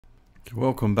Okay,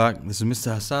 welcome back. This is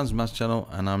Mr. Hassan's Maths channel,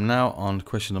 and I'm now on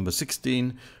question number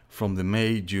 16 from the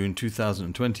May-June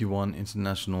 2021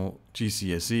 International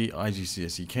GCSE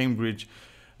IGCSE Cambridge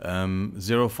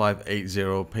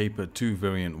 0580 paper 2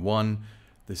 variant 1.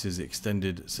 This is the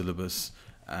extended syllabus,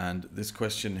 and this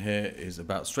question here is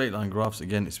about straight line graphs.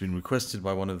 Again, it's been requested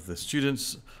by one of the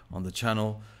students on the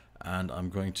channel, and I'm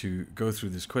going to go through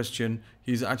this question.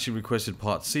 He's actually requested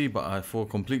part C, but for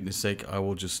completeness sake I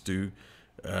will just do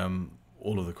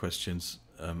all of the questions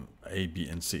A, B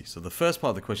and C. So the first part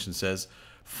of the question says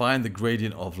find the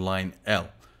gradient of line L.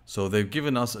 So they've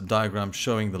given us a diagram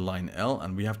showing the line L,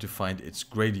 and we have to find its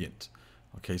gradient.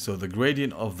 Okay, so the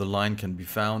gradient of the line can be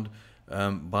found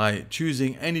by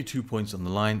choosing any 2 points on the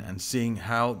line and seeing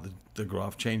how the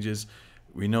graph changes.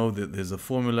 We know that there's a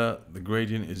formula. The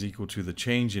gradient is equal to the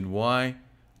change in y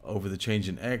over the change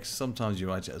in x. Sometimes you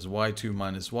write it as y2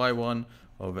 minus y1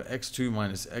 over x2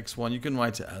 minus x1. You can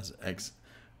write it as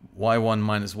y1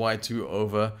 minus y2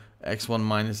 over x1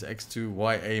 minus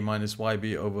x2, ya minus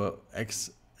yb over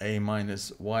xa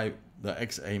minus y, the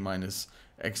xa minus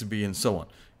xb, and so on.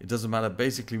 It doesn't matter.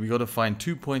 Basically, we got to find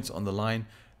 2 points on the line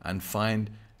and find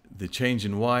the change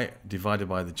in y divided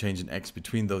by the change in x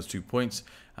between those 2 points.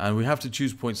 And we have to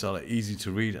choose points that are easy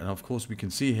to read. And of course, we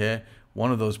can see here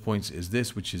one of those points is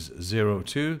this, which is 0,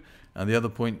 2, and the other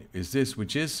point is this,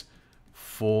 which is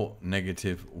 4,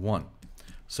 negative 1.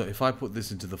 So if I put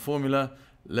this into the formula,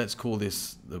 let's call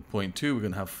this the point 2. We're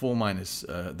going to have 4 minus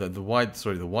the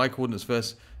y coordinates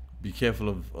first. Be careful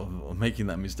of making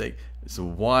that mistake. So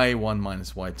y1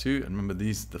 minus y2, and remember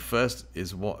these, the first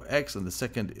is x and the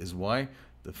second is y.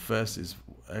 The first is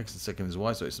x, the second is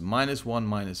y, so it's minus 1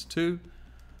 minus 2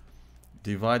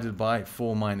 divided by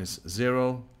 4 minus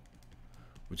 0,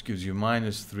 which gives you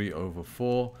minus 3 over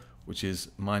 4, which is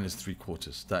minus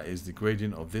 3/4. That is the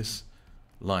gradient of this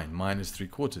line, minus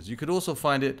 3/4. You could also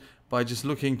find it by just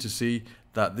looking to see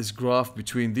that this graph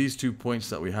between these 2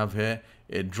 points that we have here,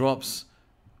 it drops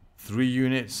 3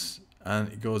 units and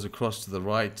it goes across to the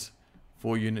right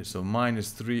 4 units, so minus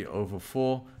 3 over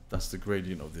 4. That's the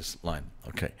gradient of this line.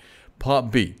 Okay. Part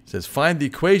B says find the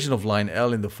equation of line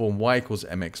L in the form y equals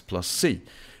mx plus c.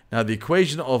 Now the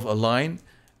equation of a line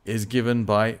is given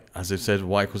by, as I said,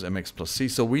 y equals mx plus c.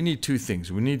 So we need 2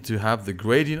 things. We need to have the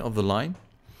gradient of the line,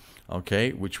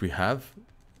 okay, which we have,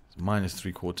 minus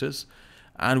 3/4,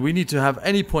 and we need to have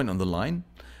any point on the line.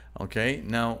 Okay,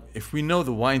 now if we know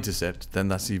the y-intercept, then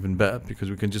that's even better, because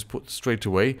we can just put straight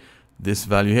away this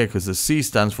value here, because the c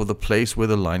stands for the place where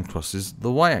the line crosses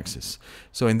the y-axis.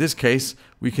 So in this case,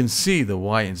 we can see the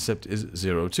y-intercept is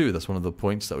 0, 2. That's one of the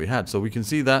points that we had. So we can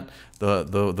see that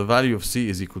the value of c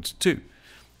is equal to 2.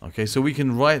 Okay, so we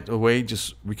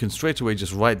can straight away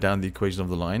just write down the equation of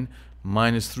the line,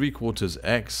 minus 3/4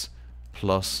 x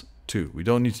plus 2. We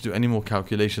don't need to do any more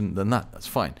calculation than that. That's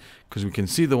fine, because we can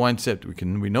see the y-intercept,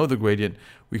 we know the gradient.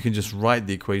 We can just write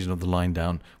the equation of the line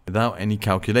down without any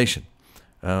calculation,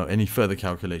 any further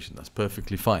calculation. That's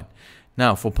perfectly fine.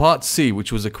 Now for part C,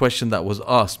 which was a question that was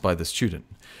asked by the student,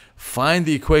 find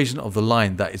the equation of the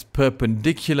line that is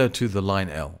perpendicular to the line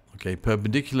L. Okay,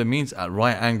 perpendicular means at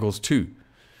right angles to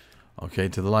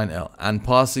the line L, and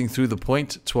passing through the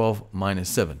point 12 minus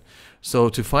 7. So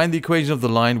to find the equation of the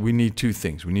line, we need 2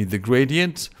 things. We need the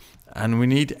gradient, and we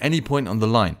need any point on the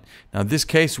line. Now in this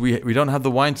case, we don't have the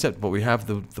y-intercept, but we have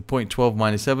the point 12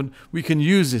 minus 7. We can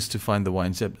use this to find the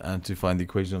y-intercept and to find the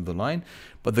equation of the line.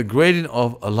 But the gradient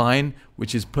of a line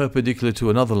which is perpendicular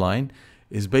to another line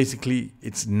is basically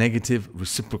its negative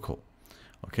reciprocal.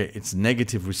 Okay, it's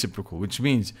negative reciprocal, which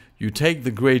means you take the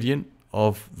gradient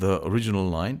of the original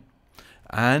line,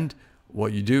 and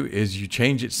what you do is you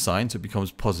change its sign so it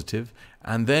becomes positive,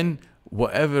 and then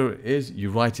whatever it is,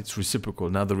 you write its reciprocal.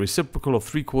 Now the reciprocal of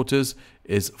 3/4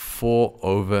 is 4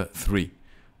 over 3.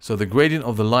 So the gradient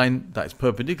of the line that is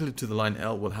perpendicular to the line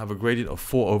L will have a gradient of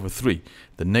 4 over 3,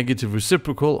 the negative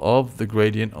reciprocal of the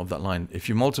gradient of that line. If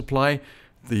you multiply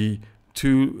the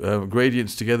 2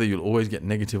 gradients together, you'll always get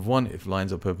negative 1 if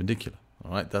lines are perpendicular.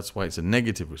 All right, that's why it's a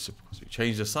negative reciprocal. So you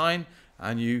change the sign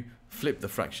and you flip the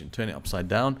fraction, turn it upside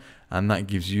down, and that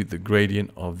gives you the gradient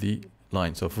of the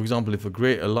line. So for example, if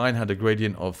a line had a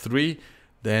gradient of 3,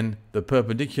 then the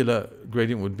perpendicular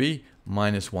gradient would be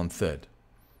minus 1/3.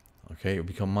 Okay, it will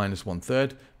become minus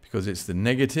 1/3 because it's the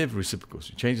negative reciprocal.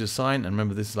 So you change the sign, and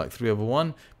remember this is like 3 over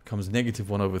 1, becomes negative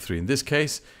 1 over 3. In this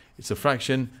case, it's a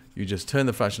fraction. You just turn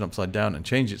the fraction upside down and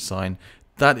change its sign.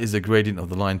 That is the gradient of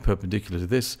the line perpendicular to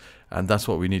this, and that's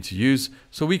what we need to use.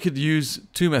 So we could use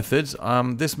 2 methods.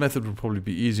 This method would probably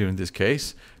be easier in this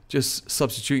case, just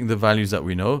substituting the values that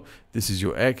we know. This is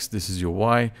your x, this is your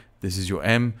y, this is your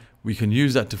m. we can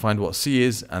use that to find what c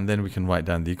is, and then we can write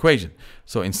down the equation.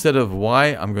 So instead of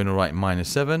y, I'm going to write minus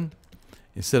 7.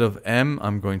 Instead of m,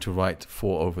 I'm going to write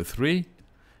 4 over 3.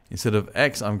 Instead of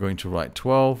x, I'm going to write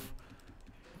 12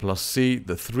 plus c.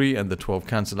 The 3 and the 12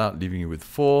 cancel out, leaving you with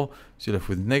 4. So you're left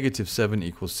with negative 7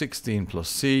 equals 16 plus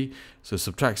c. So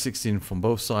subtract 16 from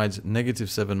both sides. Negative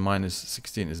 7 minus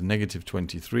 16 is negative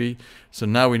 23. So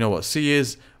now we know what c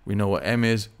is. We know what m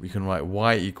is. We can write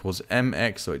y equals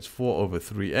mx. So it's 4 over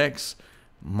 3x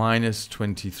minus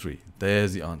 23.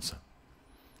 There's the answer.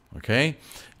 Okay.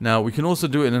 Now we can also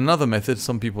do it in another method.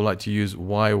 Some people like to use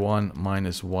y1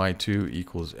 minus y2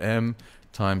 equals m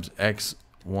times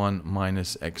x1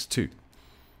 minus x2.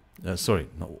 Sorry,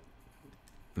 no.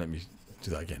 Let me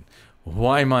do that again.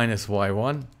 Y minus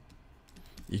y1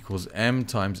 equals m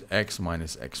times x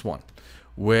minus x1,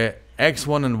 where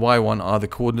x1 and y1 are the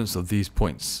coordinates of these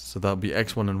points. So that'll be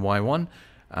x1 and y1,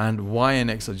 and y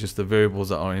and x are just the variables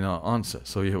that are in our answer.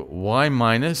 So you have y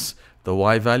minus the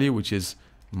y value, which is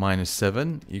minus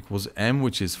 7, equals m,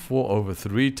 which is 4 over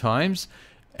 3 times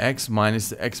x minus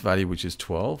the x value, which is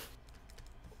 12.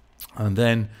 And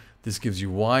then this gives you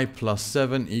y plus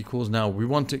 7 equals, now we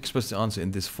want to express the answer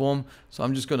in this form, so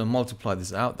I'm just going to multiply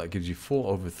this out. That gives you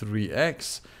 4 over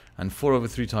 3x, and 4 over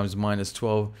 3 times minus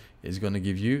 12 is going to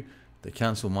give you, they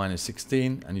cancel, minus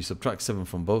 16, and you subtract 7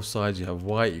 from both sides. You have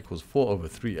y equals 4 over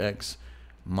 3x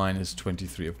minus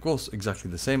 23. Of course, exactly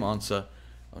the same answer.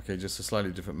 Okay, just a slightly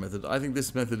different method. I think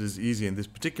this method is easy in this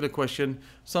particular question.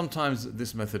 Sometimes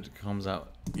this method comes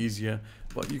out easier,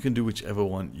 but you can do whichever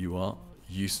one you are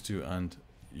used to and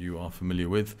you are familiar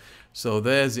with. So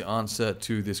there's the answer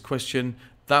to this question.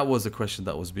 That was the question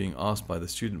that was being asked by the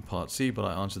student part C, but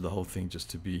I answered the whole thing just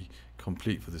to be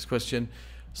complete for this question.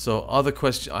 So other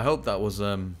question, I hope that was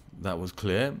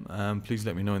clear. Please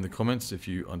let me know in the comments if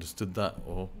you understood that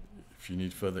or if you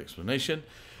need further explanation.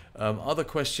 Other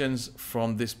questions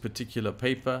from this particular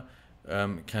paper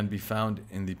can be found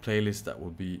in the playlist that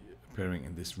will be appearing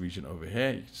in this region over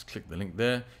here. You just click the link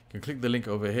there. You can click the link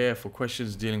over here for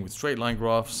questions dealing with straight line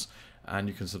graphs, and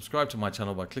you can subscribe to my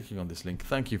channel by clicking on this link.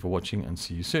 Thank you for watching, and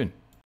see you soon.